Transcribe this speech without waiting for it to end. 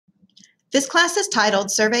This class is titled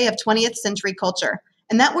Survey of 20th Century Culture,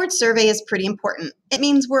 and that word survey is pretty important. It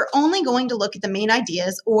means we're only going to look at the main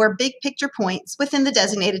ideas or big picture points within the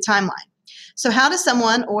designated timeline. So how does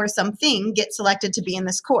someone or something get selected to be in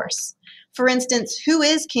this course? For instance, who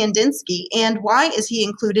is Kandinsky and why is he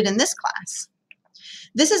included in this class?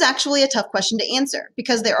 This is actually a tough question to answer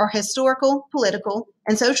because there are historical, political,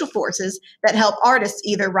 and social forces that help artists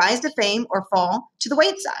either rise to fame or fall to the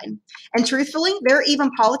wayside. And truthfully, there are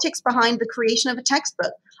even politics behind the creation of a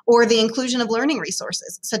textbook or the inclusion of learning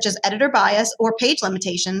resources, such as editor bias or page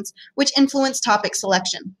limitations, which influence topic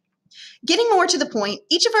selection. Getting more to the point,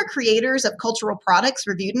 each of our creators of cultural products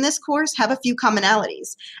reviewed in this course have a few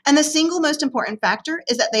commonalities, and the single most important factor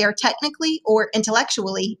is that they are technically or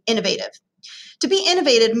intellectually innovative. To be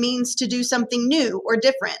innovative means to do something new or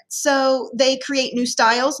different, so they create new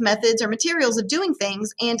styles, methods, or materials of doing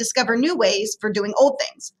things and discover new ways for doing old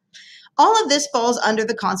things. All of this falls under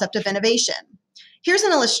the concept of innovation. Here's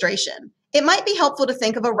an illustration. It might be helpful to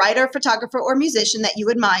think of a writer, photographer, or musician that you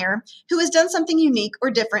admire who has done something unique or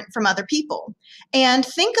different from other people. And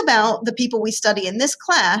think about the people we study in this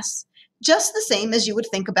class just the same as you would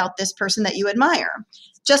think about this person that you admire.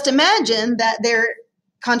 Just imagine that their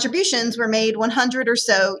contributions were made 100 or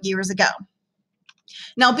so years ago.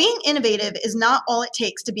 Now, being innovative is not all it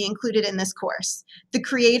takes to be included in this course. The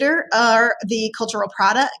creator or the cultural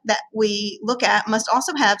product that we look at must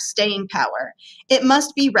also have staying power. It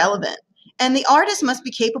must be relevant, and the artist must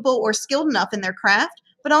be capable or skilled enough in their craft,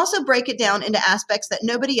 but also break it down into aspects that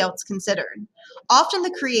nobody else considered. Often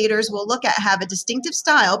the creators we'll look at have a distinctive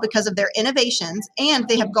style because of their innovations, and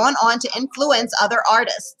they have gone on to influence other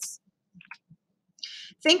artists.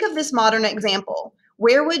 Think of this modern example.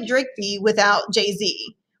 Where would Drake be without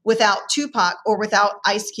Jay-Z, without Tupac, or without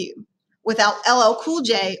Ice Cube, without LL Cool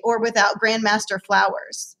J, or without Grandmaster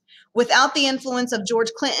Flowers, without the influence of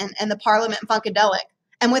George Clinton and the Parliament Funkadelic,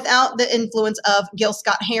 and without the influence of Gil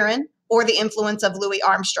Scott-Heron or the influence of Louis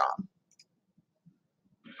Armstrong?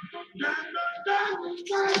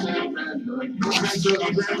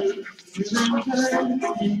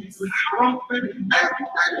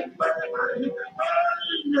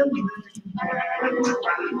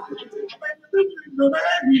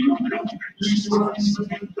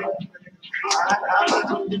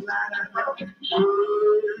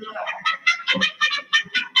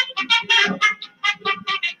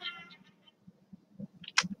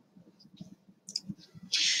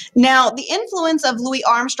 Now, the influence of Louis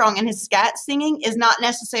Armstrong and his scat singing is not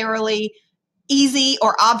necessarily easy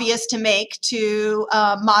or obvious to make to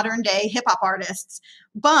modern day hip hop artists,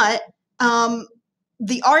 but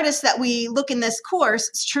the artists that we look in this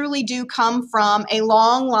course truly do come from a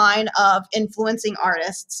long line of influencing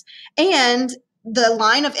artists, and the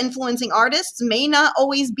line of influencing artists may not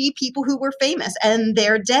always be people who were famous in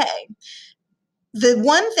their day. The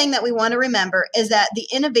one thing that we want to remember is that the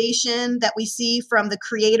innovation that we see from the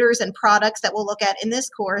creators and products that we'll look at in this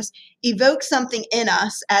course evokes something in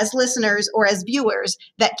us as listeners or as viewers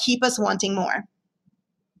that keep us wanting more.